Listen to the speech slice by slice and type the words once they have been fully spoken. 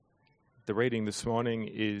The reading this morning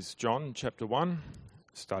is John chapter 1,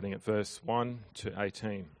 starting at verse 1 to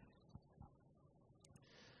 18.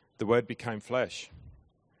 The Word became flesh.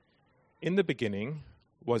 In the beginning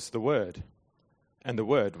was the Word, and the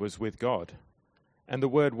Word was with God, and the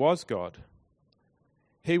Word was God.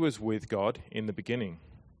 He was with God in the beginning.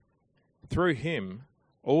 Through him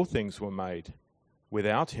all things were made.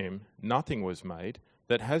 Without him nothing was made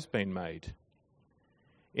that has been made.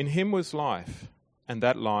 In him was life, and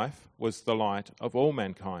that life was the light of all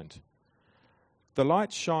mankind. The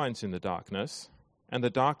light shines in the darkness, and the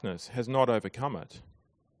darkness has not overcome it.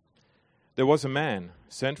 There was a man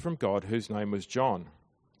sent from God whose name was John.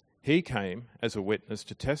 He came as a witness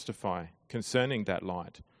to testify concerning that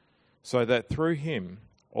light, so that through him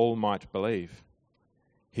all might believe.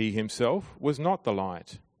 He himself was not the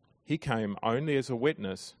light. He came only as a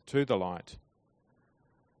witness to the light.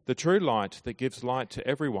 The true light that gives light to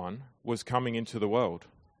everyone was coming into the world.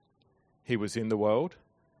 He was in the world,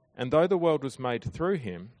 and though the world was made through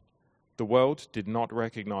him, the world did not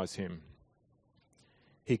recognize him.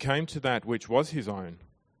 He came to that which was his own,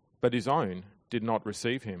 but his own did not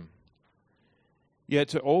receive him. Yet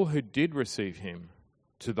to all who did receive him,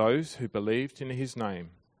 to those who believed in his name,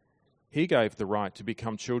 he gave the right to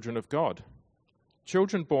become children of God,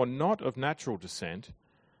 children born not of natural descent,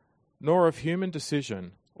 nor of human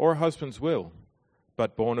decision or a husband's will,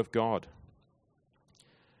 but born of God.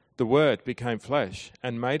 The Word became flesh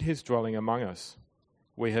and made his dwelling among us.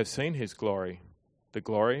 We have seen his glory, the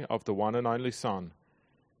glory of the one and only Son,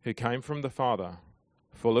 who came from the Father,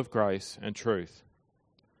 full of grace and truth.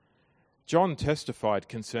 John testified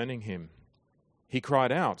concerning him. He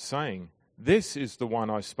cried out, saying, "This is the one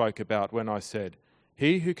I spoke about when I said,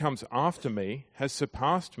 'He who comes after me has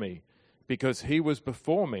surpassed me, because he was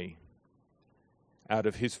before me.' Out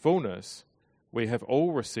of his fullness we have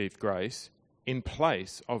all received grace in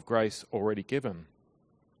place of grace already given.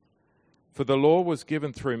 For the law was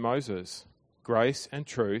given through Moses, grace and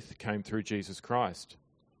truth came through Jesus Christ.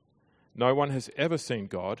 No one has ever seen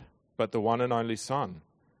God but the one and only Son,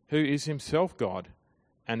 who is himself God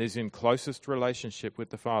and is in closest relationship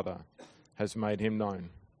with the Father, has made him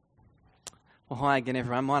known." Well, hi again,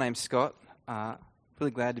 everyone. My name's Scott.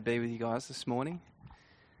 Really glad to be with you guys this morning.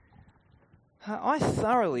 I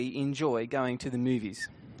thoroughly enjoy going to the movies.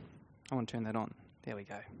 I want to turn that on. There we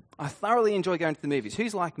go. I thoroughly enjoy going to the movies.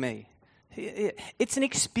 Who's like me? It's an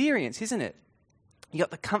experience, isn't it? You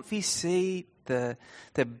got the comfy seat, the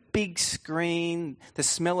big screen, the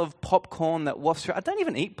smell of popcorn that wafts through. I don't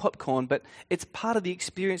even eat popcorn, but it's part of the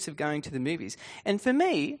experience of going to the movies. And for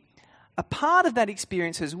me, a part of that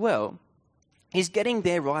experience as well is getting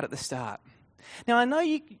there right at the start. Now, I know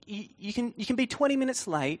you can be 20 minutes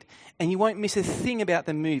late and you won't miss a thing about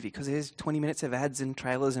the movie because there's 20 minutes of ads and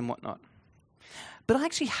trailers and whatnot. But I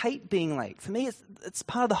actually hate being late. For me, it's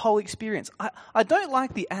part of the whole experience. I don't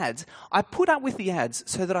like the ads. I put up with the ads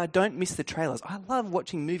so that I don't miss the trailers. I love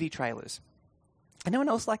watching movie trailers. Anyone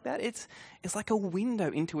else like that? It's like a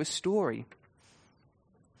window into a story.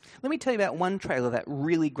 Let me tell you about one trailer that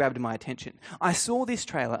really grabbed my attention. I saw this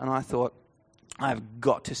trailer and I thought, I've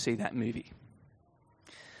got to see that movie.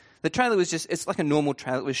 The trailer was it's like a normal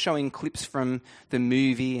trailer. It was showing clips from the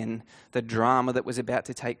movie and the drama that was about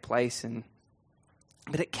to take place.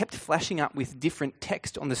 But it kept flashing up with different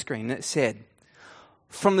text on the screen. And it said,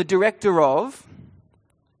 from the director of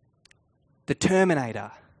The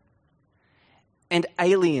Terminator and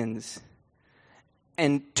Aliens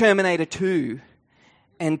and Terminator 2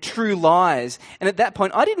 and True Lies. And at that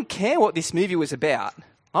point, I didn't care what this movie was about.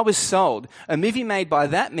 I was sold. A movie made by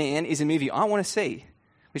that man is a movie I want to see.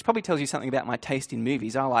 Which probably tells you something about my taste in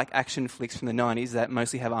movies. I like action flicks from the 90s that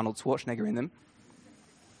mostly have Arnold Schwarzenegger in them.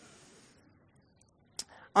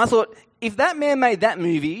 I thought, if that man made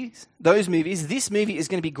those movies, this movie is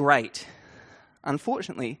going to be great.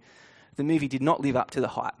 Unfortunately, the movie did not live up to the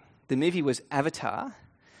hype. The movie was Avatar.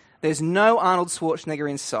 There's no Arnold Schwarzenegger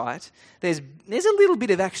in sight. There's a little bit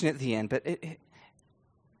of action at the end, but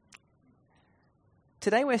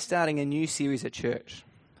Today we're starting a new series at church.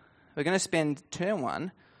 We're going to spend term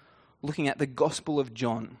 1 looking at the Gospel of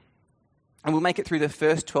John. And we'll make it through the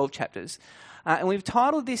first 12 chapters. And we've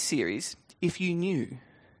titled this series, If You Knew.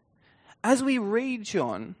 As we read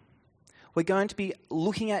John, we're going to be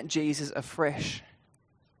looking at Jesus afresh.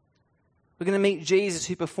 We're going to meet Jesus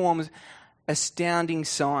who performs astounding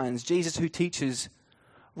signs, Jesus who teaches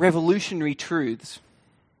revolutionary truths.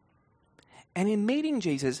 And in meeting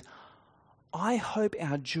Jesus, I hope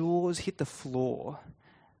our jaws hit the floor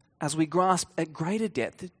as we grasp at greater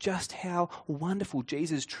depth just how wonderful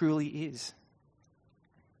Jesus truly is.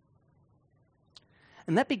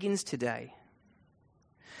 And that begins today.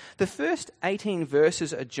 The first 18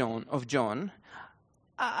 verses of John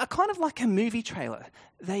are kind of like a movie trailer.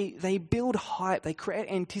 They build hype, they create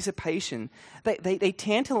anticipation, they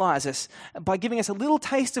tantalize us by giving us a little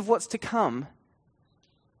taste of what's to come.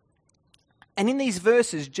 And in these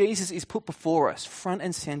verses, Jesus is put before us, front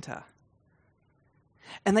and center.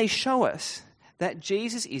 And they show us that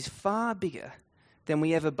Jesus is far bigger than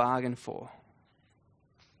we ever bargained for.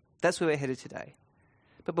 That's where we're headed today.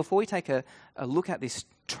 But before we take a look at this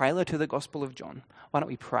trailer to the Gospel of John, why don't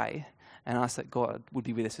we pray and ask that God would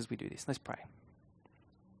be with us as we do this. Let's pray.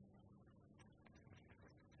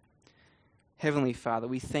 Heavenly Father,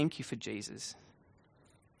 we thank you for Jesus.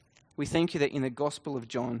 We thank you that in the Gospel of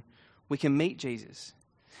John, we can meet Jesus.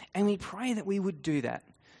 And we pray that we would do that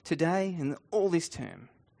today and all this term.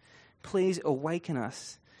 Please awaken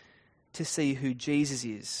us to see who Jesus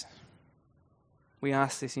is. We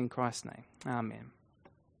ask this in Christ's name. Amen.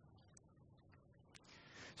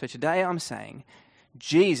 So today I'm saying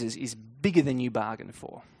Jesus is bigger than you bargained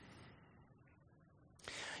for.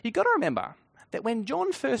 You've got to remember that when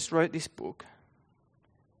John first wrote this book,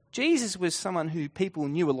 Jesus was someone who people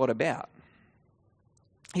knew a lot about.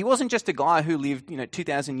 He wasn't just a guy who lived,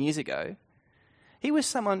 2,000 years ago. He was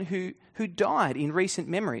someone who died in recent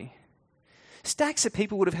memory. Stacks of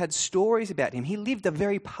people would have had stories about him. He lived a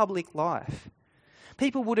very public life.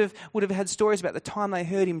 People would have had stories about the time they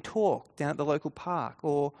heard him talk down at the local park,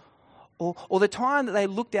 or the time that they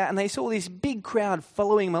looked out and they saw this big crowd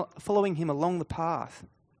following him along the path.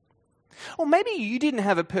 Or maybe you didn't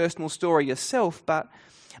have a personal story yourself, but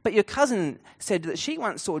your cousin said that she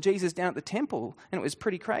once saw Jesus down at the temple and it was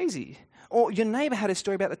pretty crazy. Or your neighbour had a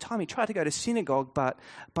story about the time he tried to go to synagogue, but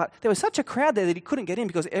there was such a crowd there that he couldn't get in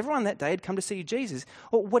because everyone that day had come to see Jesus.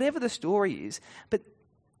 Or whatever the story is. But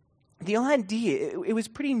the idea, it was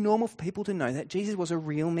pretty normal for people to know that Jesus was a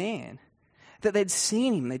real man. That they'd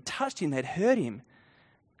seen him, they'd touched him, they'd heard him.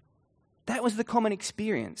 That was the common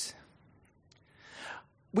experience.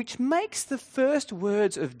 Which makes the first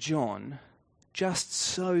words of John just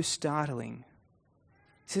so startling.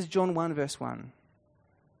 It says John 1 verse 1.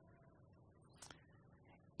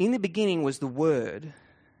 In the beginning was the Word.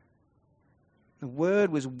 The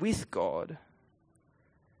Word was with God.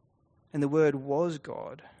 And the Word was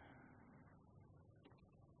God.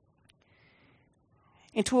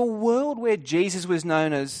 Into a world where Jesus was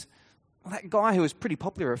known as that guy who was pretty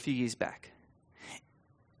popular a few years back.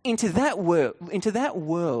 Into that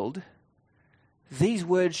world, these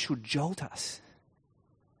words should jolt us.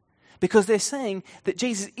 Because they're saying that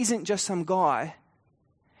Jesus isn't just some guy.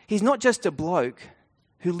 He's not just a bloke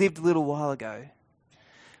who lived a little while ago.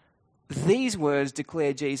 These words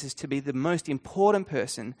declare Jesus to be the most important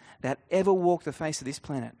person that ever walked the face of this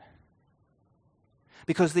planet.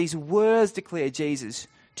 Because these words declare Jesus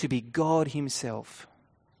to be God himself.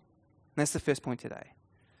 And that's the first point today.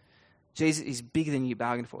 Jesus is bigger than you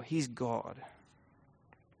bargained for. He's God.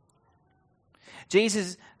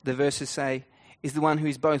 Jesus, the verses say, is the one who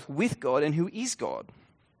is both with God and who is God.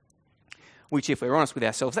 Which, if we're honest with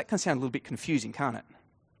ourselves, that can sound a little bit confusing, can't it?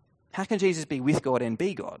 How can Jesus be with God and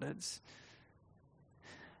be God?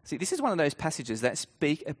 See, this is one of those passages that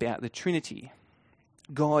speak about the Trinity.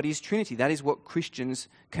 God is Trinity. That is what Christians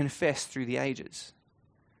confess through the ages.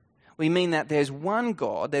 We mean that there's one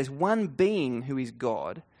God, there's one being who is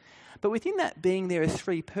God, but within that being there are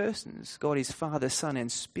three persons. God is Father, Son,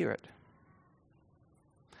 and Spirit.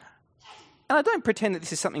 And I don't pretend that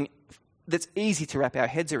this is something that's easy to wrap our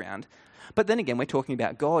heads around, but then again, we're talking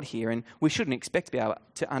about God here, and we shouldn't expect to be able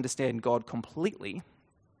to understand God completely.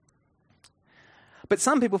 But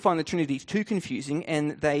some people find the Trinity too confusing,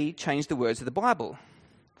 and they change the words of the Bible.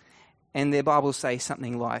 And their Bibles say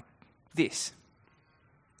something like this.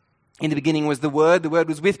 In the beginning was the Word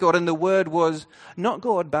was with God, and the Word was not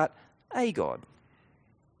God, but a God.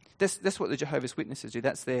 That's what the Jehovah's Witnesses do.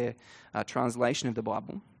 That's their translation of the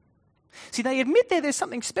Bible. See, they admit there's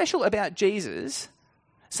something special about Jesus,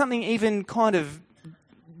 something even kind of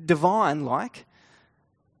divine-like,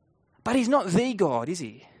 but he's not the God, is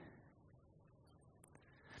he?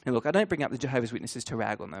 Now look, I don't bring up the Jehovah's Witnesses to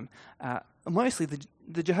rag on them. Mostly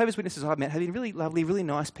the Jehovah's Witnesses I've met have been really lovely, really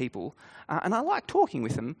nice people, and I like talking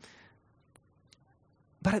with them.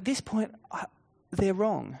 But at this point, they're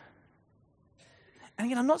wrong. And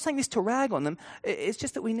again, I'm not saying this to rag on them. It's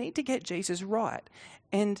just that we need to get Jesus right.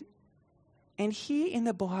 And here in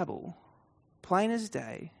the Bible, plain as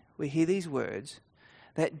day, we hear these words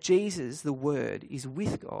that Jesus, the Word, is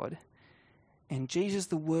with God, and Jesus,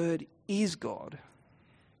 the Word, is God.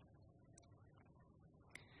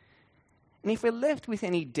 And if we're left with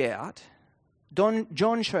any doubt,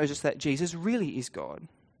 John shows us that Jesus really is God.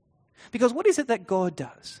 Because what is it that God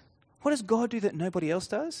does? What does God do that nobody else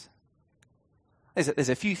does? There's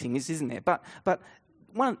a few things, isn't there? But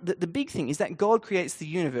the big thing is that God creates the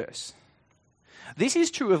universe. This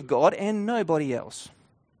is true of God and nobody else.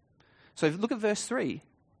 So if you look at verse 3,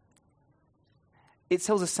 it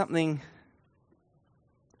tells us something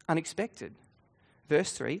unexpected.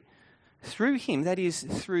 Verse 3, through him, that is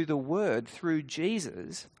through the Word, through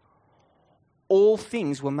Jesus, all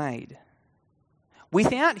things were made.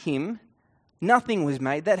 Without him, nothing was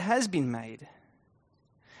made that has been made.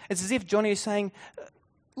 It's as if Johnny is saying,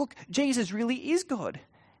 look, Jesus really is God.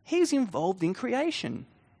 He's involved in creation.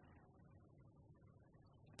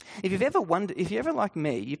 If you're ever like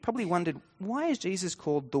me, you've probably wondered, why is Jesus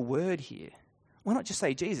called the Word here? Why not just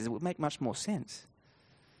say Jesus? It would make much more sense.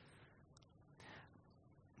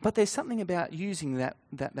 But there's something about using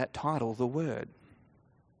that title, the Word.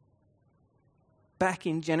 Back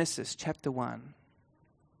in Genesis chapter 1,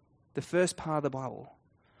 the first part of the Bible,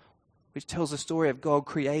 which tells the story of God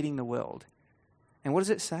creating the world. And what does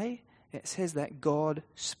it say? It says that God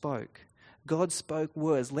spoke. God spoke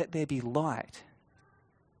words, let there be light.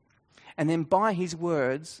 And then by his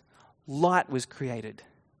words, light was created.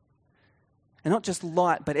 And not just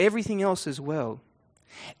light, but everything else as well.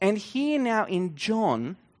 And here now in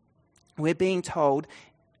John, we're being told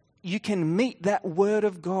you can meet that word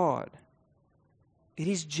of God. It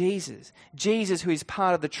is Jesus. Jesus who is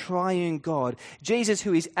part of the triune God. Jesus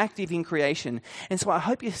who is active in creation. And so I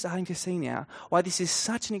hope you're starting to see now why this is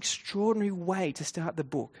such an extraordinary way to start the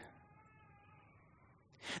book.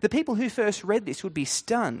 The people who first read this would be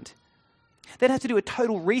stunned. They'd have to do a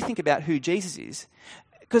total rethink about who Jesus is.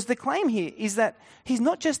 Because the claim here is that he's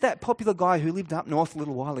not just that popular guy who lived up north a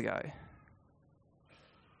little while ago.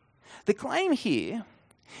 The claim here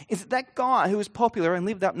is that guy who was popular and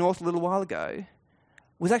lived up north a little while ago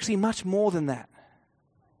was actually much more than that.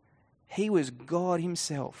 He was God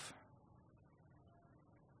himself.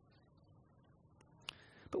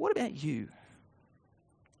 But what about you?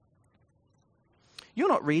 You're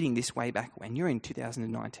not reading this way back when. You're in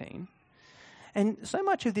 2019. And so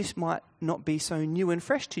much of this might not be so new and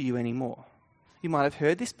fresh to you anymore. You might have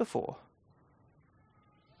heard this before.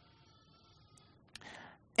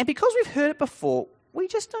 And because we've heard it before, we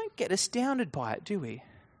just don't get astounded by it, do we?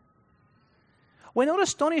 We're not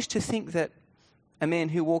astonished to think that a man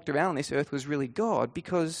who walked around on this earth was really God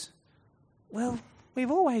because, well,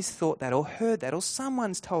 we've always thought that or heard that or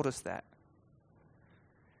someone's told us that.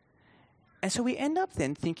 And so we end up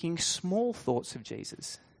then thinking small thoughts of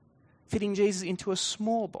Jesus, fitting Jesus into a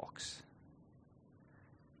small box.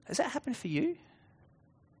 Has that happened for you?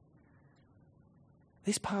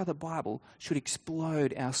 This part of the Bible should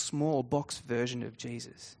explode our small box version of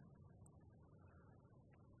Jesus.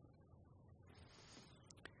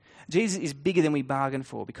 Jesus is bigger than we bargained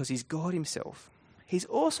for because he's God himself. He's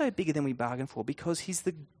also bigger than we bargained for because he's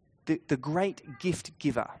the great gift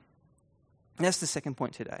giver. And that's the second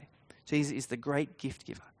point today. Jesus is the great gift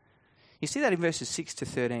giver. You see that in verses 6 to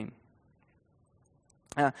 13.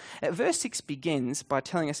 Verse 6 begins by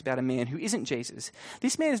telling us about a man who isn't Jesus.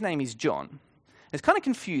 This man's name is John. It's kind of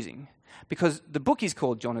confusing because the book is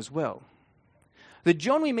called John as well. The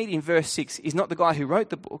John we meet in verse 6 is not the guy who wrote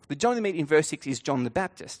the book. The John we meet in verse 6 is John the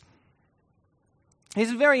Baptist.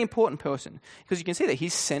 He's a very important person because you can see that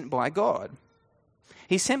he's sent by God.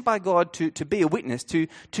 He's sent by God to be a witness, to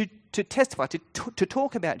testify, to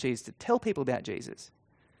talk about Jesus, to tell people about Jesus.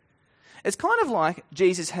 It's kind of like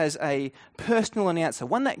Jesus has a personal announcer,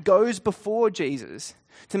 one that goes before Jesus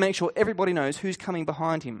to make sure everybody knows who's coming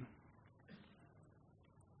behind him.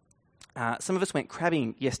 Some of us went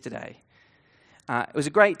crabbing yesterday. It was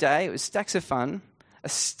a great day. It was stacks of fun. A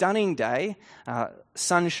stunning day.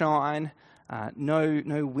 Sunshine.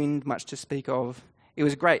 No wind much to speak of. It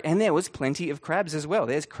was great. And there was plenty of crabs as well.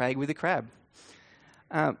 There's Craig with a crab.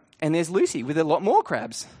 And there's Lucy with a lot more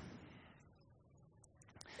crabs.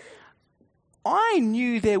 I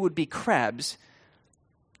knew there would be crabs.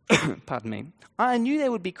 Pardon me. I knew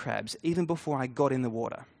there would be crabs even before I got in the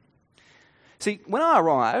water. See, when I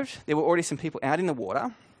arrived, there were already some people out in the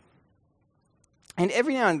water. And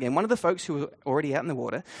every now and again, one of the folks who were already out in the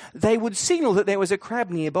water, they would signal that there was a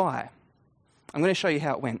crab nearby. I'm going to show you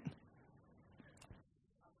how it went.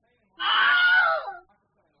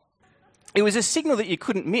 It was a signal that you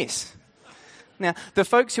couldn't miss. Now, the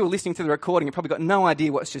folks who are listening to the recording have probably got no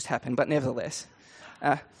idea what's just happened, but nevertheless.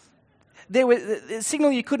 There was a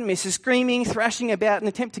signal you couldn't miss, a screaming, thrashing about in an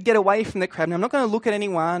attempt to get away from the crab. Now, I'm not going to look at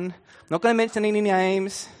anyone. I'm not going to mention any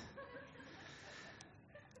names.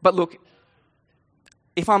 But look,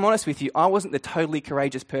 if I'm honest with you, I wasn't the totally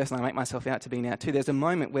courageous person I make myself out to be now too. There's a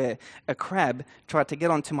moment where a crab tried to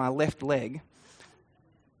get onto my left leg.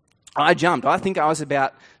 I jumped. I think I was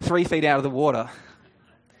about 3 feet out of the water.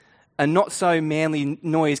 A not so manly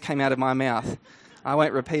noise came out of my mouth. I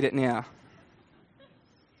won't repeat it now.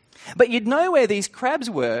 But you'd know where these crabs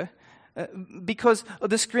were because of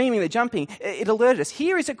the screaming, the jumping. It alerted us.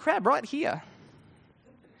 Here is a crab right here.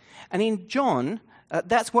 And in John,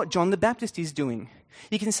 that's what John the Baptist is doing.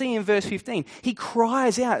 You can see in verse 15, he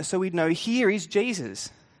cries out so we'd know here is Jesus.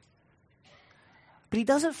 But he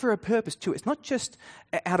does it for a purpose too. It's not just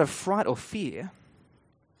out of fright or fear.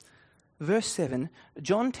 Verse 7,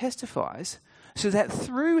 John testifies so that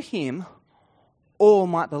through him all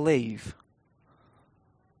might believe.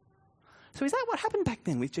 So is that what happened back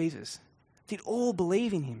then with Jesus? Did all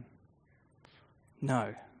believe in him?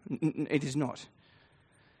 No, it is not.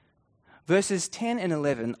 Verses 10 and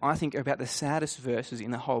 11, I think, are about the saddest verses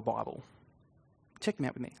in the whole Bible. Check them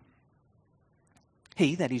out with me.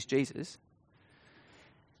 He, that is Jesus,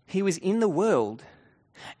 he was in the world,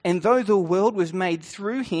 and though the world was made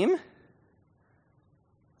through him,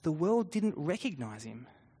 the world didn't recognize him.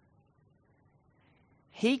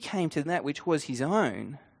 He came to that which was his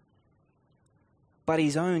own, but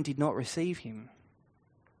his own did not receive him.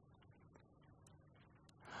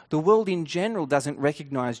 The world in general doesn't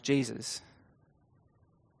recognize Jesus.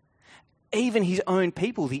 Even his own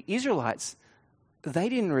people, the Israelites, they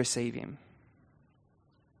didn't receive him.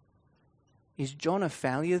 Is John a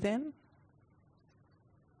failure then?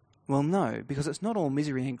 Well, no, because it's not all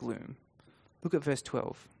misery and gloom. Look at verse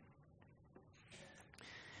 12.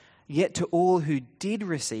 Yet to all who did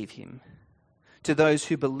receive him, to those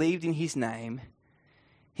who believed in his name,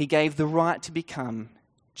 he gave the right to become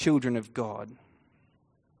children of God.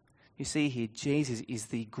 You see here, Jesus is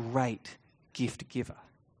the great gift giver.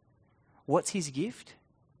 What's his gift?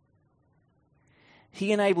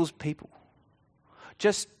 He enables people,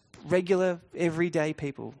 just regular, everyday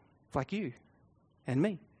people like you and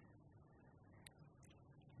me.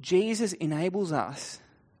 Jesus enables us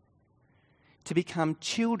to become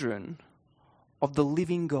children of the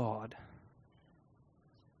living God.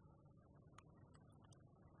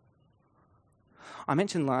 I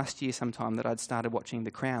mentioned last year sometime that I'd started watching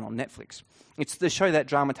The Crown on Netflix. It's the show that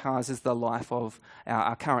dramatises the life of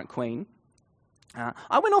our current queen.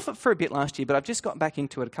 I went off it for a bit last year, but I've just got back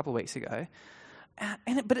into it a couple of weeks ago.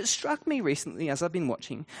 But it struck me recently as I've been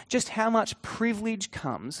watching just how much privilege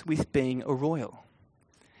comes with being a royal.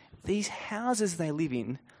 These houses they live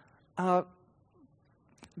in,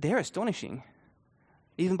 they're astonishing,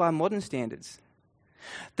 even by modern standards.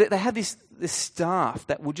 They have this staff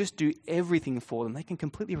that will just do everything for them. They can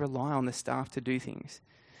completely rely on the staff to do things.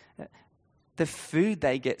 The food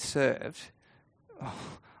they get served,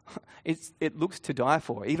 it looks to die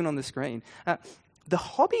for, even on the screen. The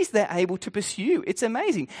hobbies they're able to pursue, it's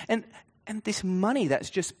amazing. And this money that's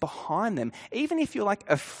just behind them, even if you're like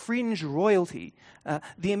a fringe royalty,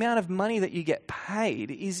 the amount of money that you get paid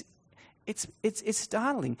it's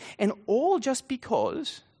startling. And all just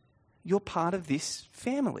because you're part of this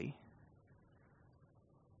family.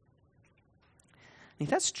 If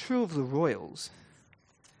that's true of the royals,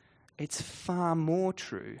 it's far more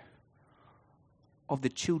true of the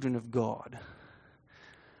children of God.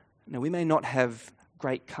 Now, we may not have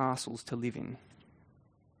great castles to live in,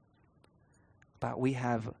 but we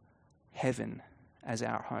have heaven as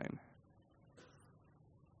our home.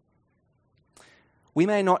 We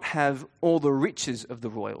may not have all the riches of the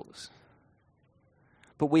royals,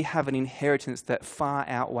 but we have an inheritance that far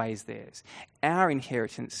outweighs theirs. Our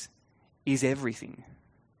inheritance is everything.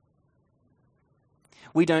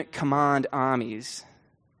 We don't command armies,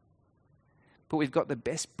 but we've got the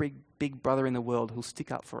best big brother in the world who'll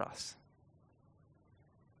stick up for us.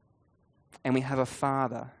 And we have a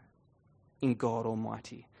Father in God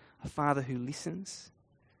Almighty, a Father who listens,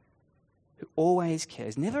 who always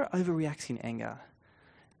cares, never overreacts in anger,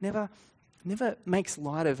 never makes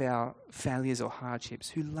light of our failures or hardships,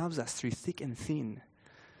 who loves us through thick and thin.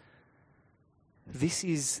 This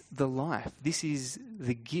is the life, this is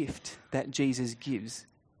the gift that Jesus gives,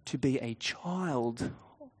 to be a child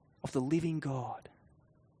of the living God.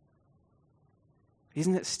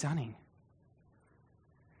 Isn't it stunning?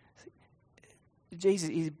 Jesus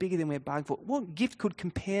is bigger than we're bargaining for. What gift could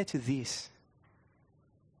compare to this?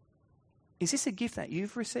 Is this a gift that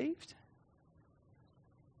you've received?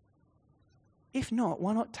 If not,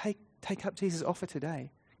 why not take up Jesus' offer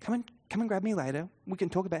today? Come and grab me later. We can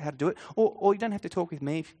talk about how to do it. Or you don't have to talk with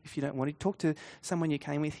me if you don't want to. Talk to someone you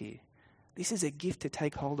came with here. This is a gift to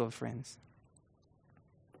take hold of, friends.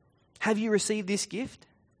 Have you received this gift?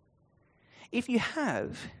 If you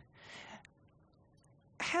have,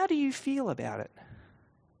 how do you feel about it?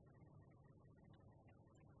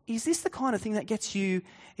 Is this the kind of thing that gets you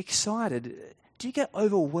excited? Do you get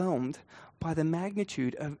overwhelmed by the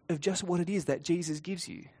magnitude of just what it is that Jesus gives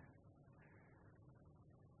you?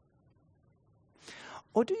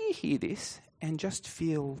 Or do you hear this and just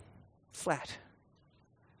feel flat?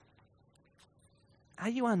 Are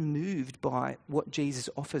you unmoved by what Jesus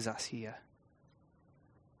offers us here?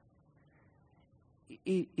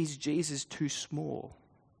 Is Jesus too small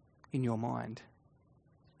in your mind?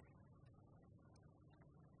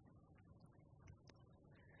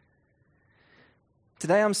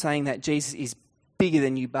 Today I'm saying that Jesus is bigger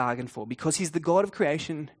than you bargained for because he's the God of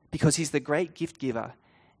creation, because he's the great gift giver,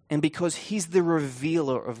 and because he's the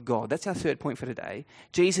revealer of God. That's our third point for today.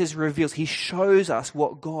 Jesus reveals, he shows us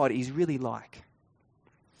what God is really like.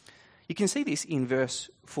 You can see this in verse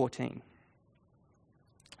 14.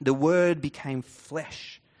 The Word became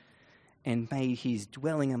flesh and made his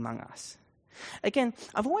dwelling among us. Again,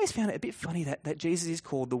 I've always found it a bit funny that Jesus is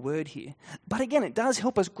called the Word here. But again, it does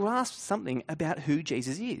help us grasp something about who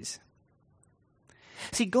Jesus is.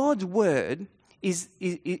 See, God's Word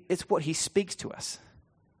it's what he speaks to us.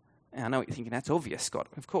 And I know what you're thinking, that's obvious, Scott,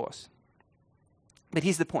 of course. But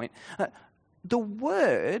here's the point. The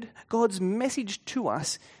Word, God's message to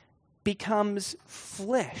us, becomes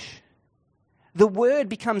flesh. The Word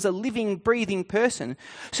becomes a living, breathing person.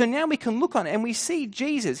 So now we can look on it and we see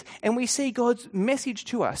Jesus and we see God's message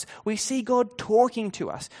to us. We see God talking to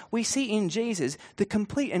us. We see in Jesus the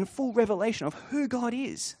complete and full revelation of who God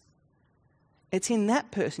is. It's in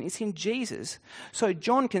that person. It's in Jesus. So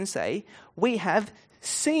John can say, we have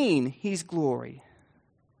seen his glory.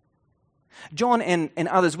 John and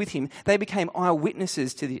others with him, they became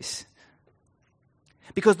eyewitnesses to this.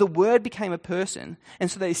 Because the Word became a person,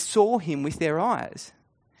 and so they saw him with their eyes.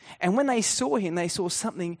 And when they saw him, they saw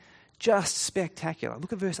something just spectacular.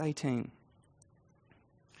 Look at verse 18.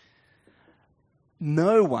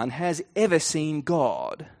 No one has ever seen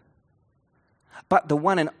God, but the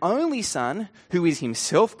one and only Son, who is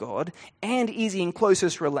himself God, and is in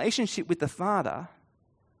closest relationship with the Father,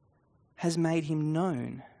 has made him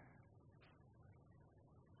known.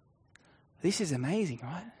 This is amazing,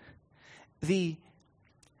 right?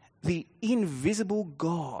 The invisible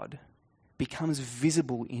God becomes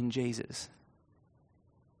visible in Jesus.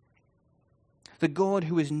 The God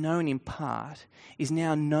who is known in part is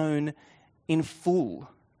now known in full.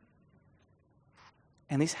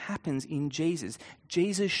 And this happens in Jesus.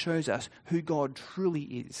 Jesus shows us who God truly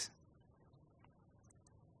is.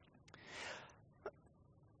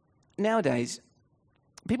 Nowadays,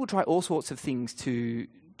 people try all sorts of things to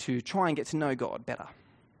try and get to know God better.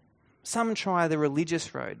 Some try the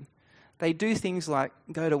religious road. They do things like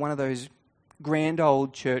go to one of those grand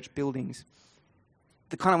old church buildings,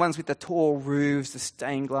 the kind of ones with the tall roofs, the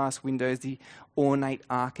stained glass windows, the ornate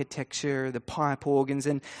architecture, the pipe organs,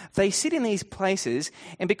 and they sit in these places,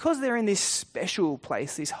 and because they're in this special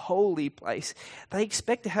place, this holy place, they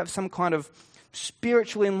expect to have some kind of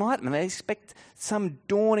spiritual enlightenment. They expect some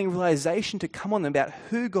dawning realization to come on them about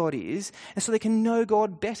who God is, and so they can know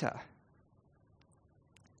God better.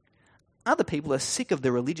 Other people are sick of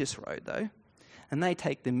the religious road, though, and they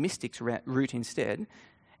take the mystics route instead,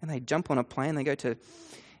 and they jump on a plane, they go to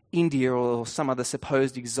India or some other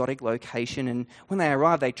supposed exotic location, and when they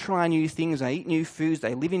arrive, they try new things, they eat new foods,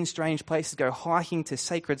 they live in strange places, go hiking to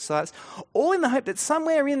sacred sites, all in the hope that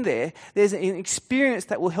somewhere in there's an experience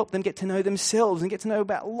that will help them get to know themselves and get to know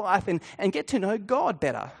about life and get to know God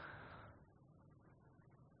better.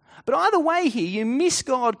 But either way here, you miss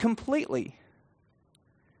God completely.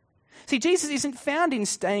 See, Jesus isn't found in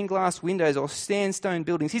stained glass windows or sandstone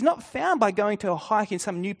buildings. He's not found by going to a hike in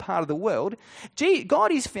some new part of the world.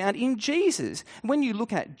 God is found in Jesus. When you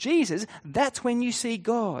look at Jesus, that's when you see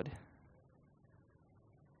God.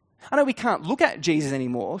 I know we can't look at Jesus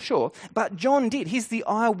anymore, sure, but John did. He's the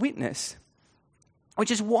eyewitness,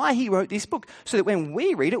 which is why he wrote this book, so that when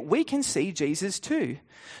we read it, we can see Jesus too.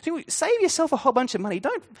 So save yourself a whole bunch of money.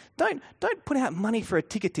 Don't put out money for a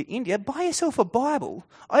ticket to India. Buy yourself a Bible.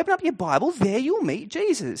 Open up your Bible. There you'll meet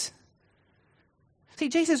Jesus. See,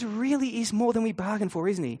 Jesus really is more than we bargained for,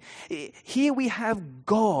 isn't he? Here we have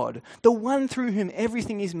God, the one through whom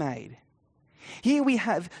everything is made. Here we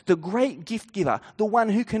have the great gift giver, the one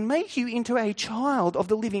who can make you into a child of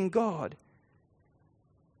the living God.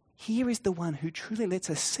 Here is the one who truly lets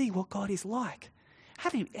us see what God is like.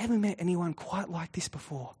 Have you ever met anyone quite like this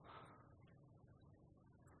before?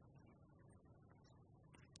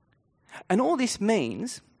 And all this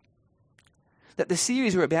means that the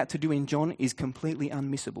series we're about to do in John is completely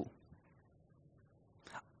unmissable.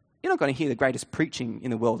 You're not going to hear the greatest preaching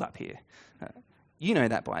in the world up here. You know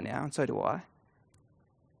that by now, and so do I.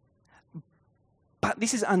 But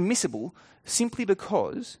this is unmissable simply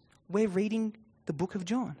because we're reading the book of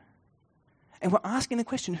John. And we're asking the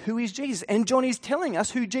question, who is Jesus? And John is telling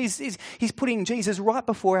us who Jesus is. He's putting Jesus right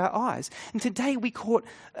before our eyes. And today we caught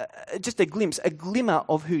just a glimpse, a glimmer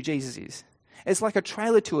of who Jesus is. It's like a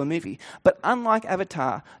trailer to a movie. But unlike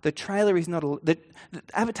Avatar, the trailer is not the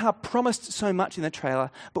Avatar promised so much in the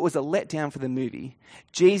trailer, but was a letdown for the movie.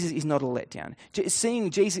 Jesus is not a letdown.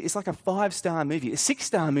 Seeing Jesus is like a 5-star movie, a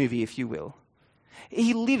 6-star movie, if you will.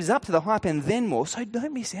 He lives up to the hype and then more. So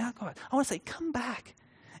don't miss out, guys. I want to say, come back.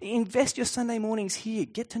 Invest your Sunday mornings here.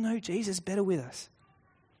 Get to know Jesus better with us.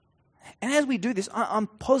 And as we do this, I'm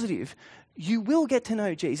positive you will get to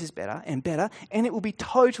know Jesus better, and it will be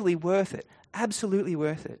totally worth it. Absolutely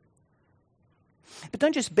worth it. But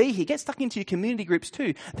don't just be here. Get stuck into your community groups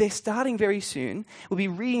too. They're starting very soon. We'll be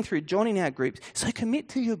reading through John in our groups. So commit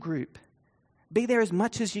to your group. Be there as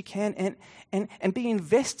much as you can and be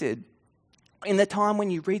invested in the time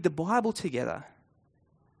when you read the Bible together.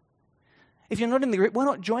 If you're not in the group, why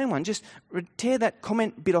not join one? Just tear that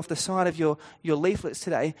comment bit off the side of your leaflets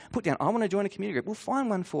today. Put down, I want to join a community group. We'll find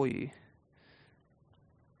one for you.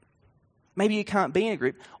 Maybe you can't be in a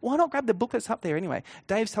group. Why not grab the booklets up there anyway?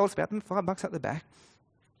 Dave's told us about them, $5 up the back.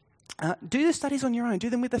 Do the studies on your own. Do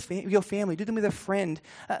them with your family. Do them with a friend.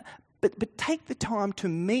 But take the time to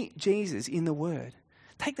meet Jesus in the Word.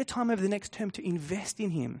 Take the time over the next term to invest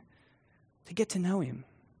in Him, to get to know Him.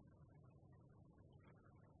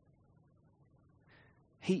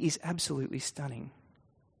 He is absolutely stunning.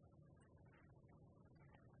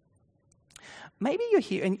 Maybe you're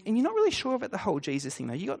here and you're not really sure about the whole Jesus thing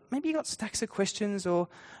though. Maybe you got stacks of questions, or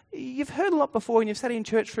you've heard a lot before and you've sat in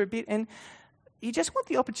church for a bit and you just want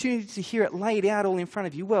the opportunity to hear it laid out all in front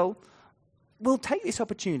of you. Well, take this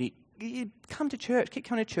opportunity. You come to church, keep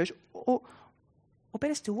coming to church, or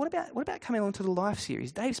better still, what about coming along to the Life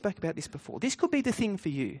series? Dave spoke about this before. This could be the thing for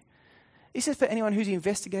you. This is for anyone who's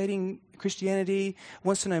investigating Christianity,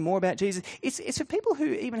 wants to know more about Jesus. It's for people who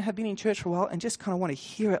even have been in church for a while and just kind of want to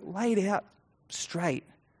hear it laid out straight.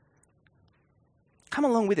 Come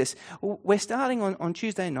along with us. We're starting on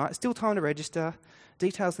Tuesday night. Still time to register.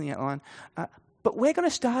 Details in the outline. But we're going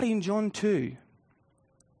to start in John 2.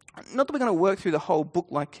 Not that we're going to work through the whole book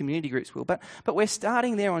like community groups will, but we're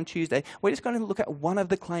starting there on Tuesday. We're just going to look at one of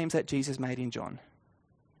the claims that Jesus made in John.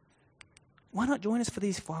 Why not join us for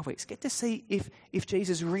these 5 weeks? Get to see if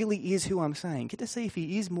Jesus really is who I'm saying. Get to see if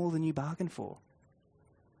He is more than you bargained for.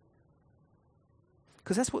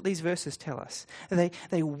 Because that's what these verses tell us.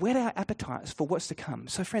 They whet our appetites for what's to come.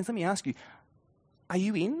 So friends, let me ask you, are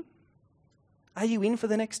you in? Are you in for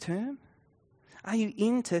the next term? Are you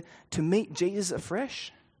in to meet Jesus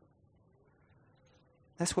afresh?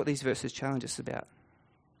 That's what these verses challenge us about.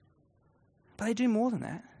 But they do more than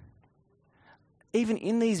that. Even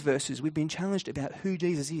in these verses, we've been challenged about who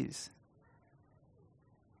Jesus is.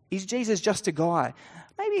 Is Jesus just a guy?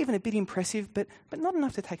 Maybe even a bit impressive, but not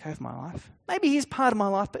enough to take over my life. Maybe he's part of my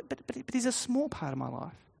life, but he's a small part of my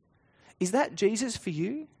life. Is that Jesus for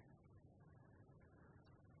you?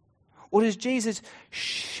 Or does Jesus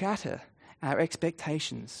shatter our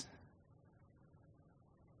expectations?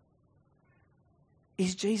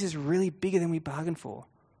 Is Jesus really bigger than we bargained for?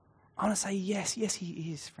 I want to say yes,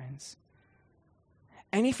 He is, friends.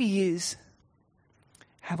 And if He is,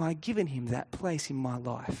 have I given Him that place in my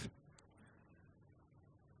life?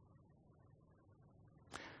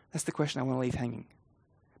 That's the question I want to leave hanging.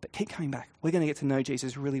 But keep coming back. We're going to get to know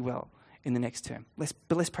Jesus really well in the next term. Let's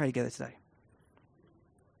pray together today.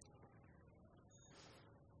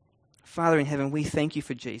 Father in heaven, we thank You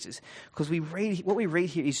for Jesus, because what we read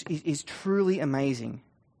here is truly amazing.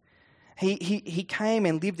 He came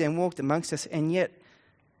and lived and walked amongst us, and yet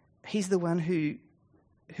He's the one who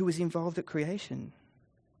was involved at creation.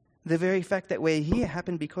 The very fact that we're here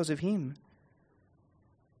happened because of Him.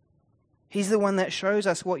 He's the one that shows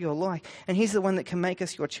us what You're like, and He's the one that can make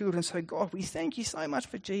us Your children. So God, we thank You so much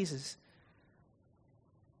for Jesus.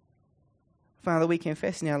 Father, we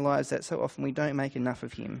confess in our lives that so often we don't make enough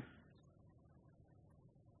of Him.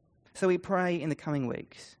 So we pray in the coming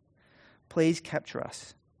weeks, please capture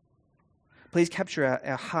us. Please capture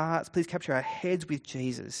our hearts. Please capture our heads with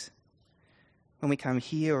Jesus when we come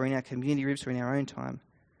here or in our community groups or in our own time.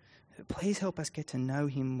 Please help us get to know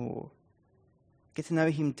Him more, get to know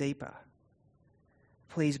Him deeper.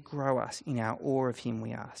 Please grow us in our awe of Him,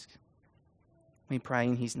 we ask. We pray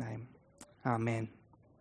in His name. Amen.